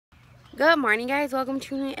Good morning, guys. Welcome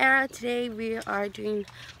to New Era. Today we are doing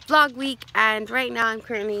vlog week, and right now I'm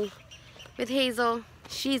currently with Hazel.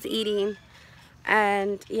 She's eating,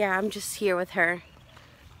 and yeah, I'm just here with her,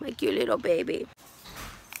 my cute little baby.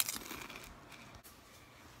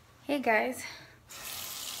 Hey guys,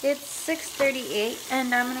 it's 6:38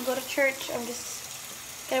 and I'm gonna go to church. I'm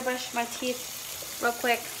just gonna brush my teeth real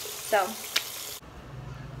quick. So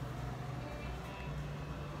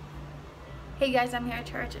hey guys, I'm here at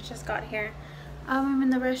church. I just got here. I'm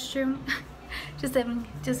in the restroom.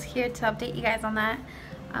 just here to update you guys on that.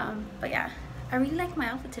 But yeah, I really like my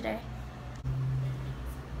outfit today.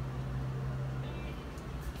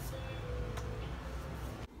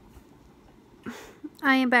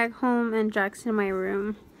 I am back home and Jack's in my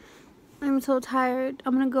room. I'm so tired.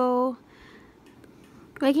 I'm gonna go.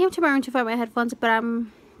 I came to my room to find my headphones,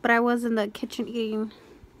 but I was in the kitchen eating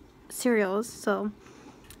cereals, so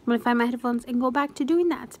I'm gonna find my headphones and go back to doing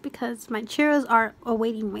that because my churros are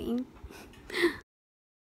awaiting me.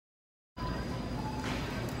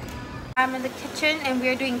 I'm in the kitchen and we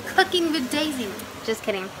are doing cooking with Daisy. Just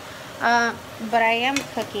kidding. But I am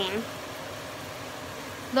cooking.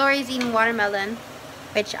 Lori's eating watermelon,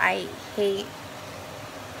 which I hate.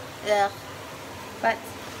 Ugh. But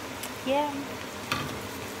yeah.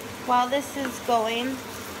 While this is going,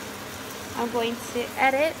 I'm going to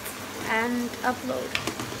edit and upload.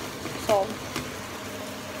 So,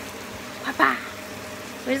 papa.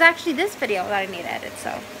 There's actually this video that I need to edit,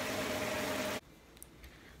 so.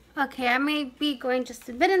 Okay, I may be going just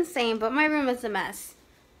a bit insane, but my room is a mess.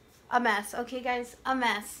 A mess, okay guys? A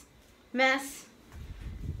mess. Mess.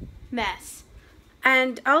 Mess.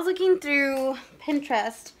 And I was looking through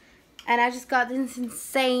Pinterest, and I just got this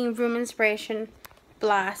insane room inspiration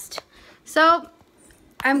blast. So,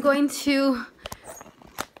 I'm going to,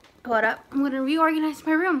 hold up, I'm going to reorganize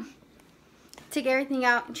my room. Take everything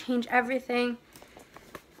out, change everything.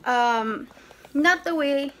 Not the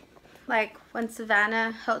way like when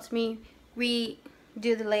Savannah helped me redo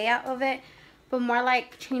the layout of it, but more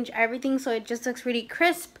like change everything so it just looks really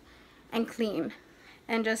crisp and clean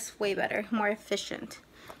and just way better, more efficient.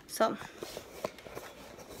 So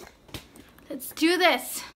let's do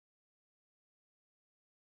this.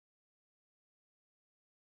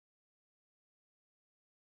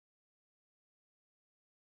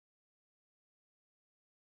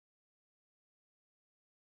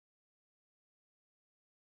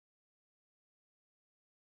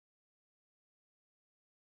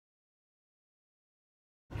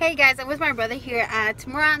 Hey guys, I'm with my brother here at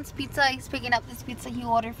Moran's Pizza. He's picking up this pizza he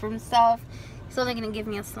ordered for himself. He's only gonna give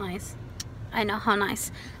me a slice. I know, how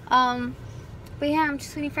nice. But yeah, I'm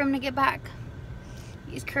just waiting for him to get back.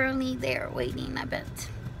 He's currently there waiting, I bet.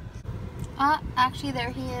 Actually there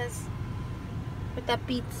he is with that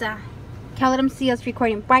pizza. Can't let him see us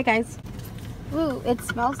recording. Bye guys. Ooh, it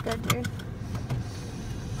smells good, dude.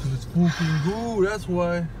 Cause it's fucking good, that's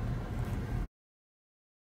why.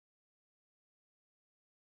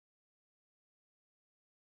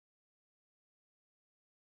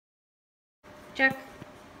 Jack.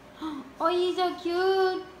 Oh, he's so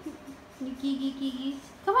cute. Giggy.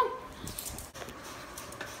 Come on.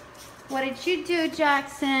 What did you do,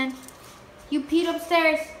 Jackson? You peed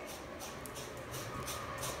upstairs.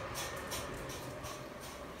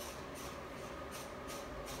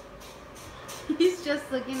 He's just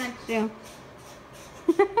looking at you.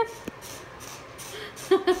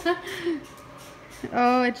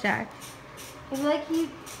 Oh, Jack. I feel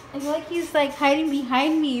like he's like hiding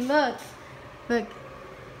behind me. Look. Look.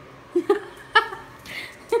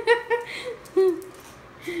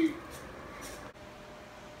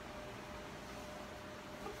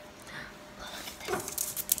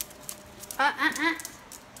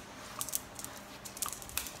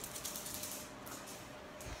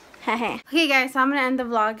 Okay guys, so I'm gonna end the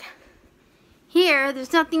vlog here.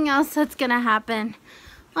 There's nothing else that's gonna happen.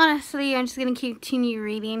 Honestly, I'm just gonna continue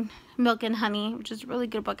reading Milk and Honey, which is a really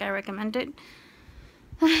good book. I recommend it.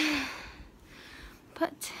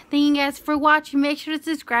 But thank you guys for watching. Make sure to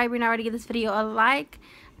subscribe and already give this video a like,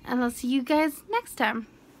 and I'll see you guys next time.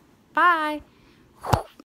 Bye.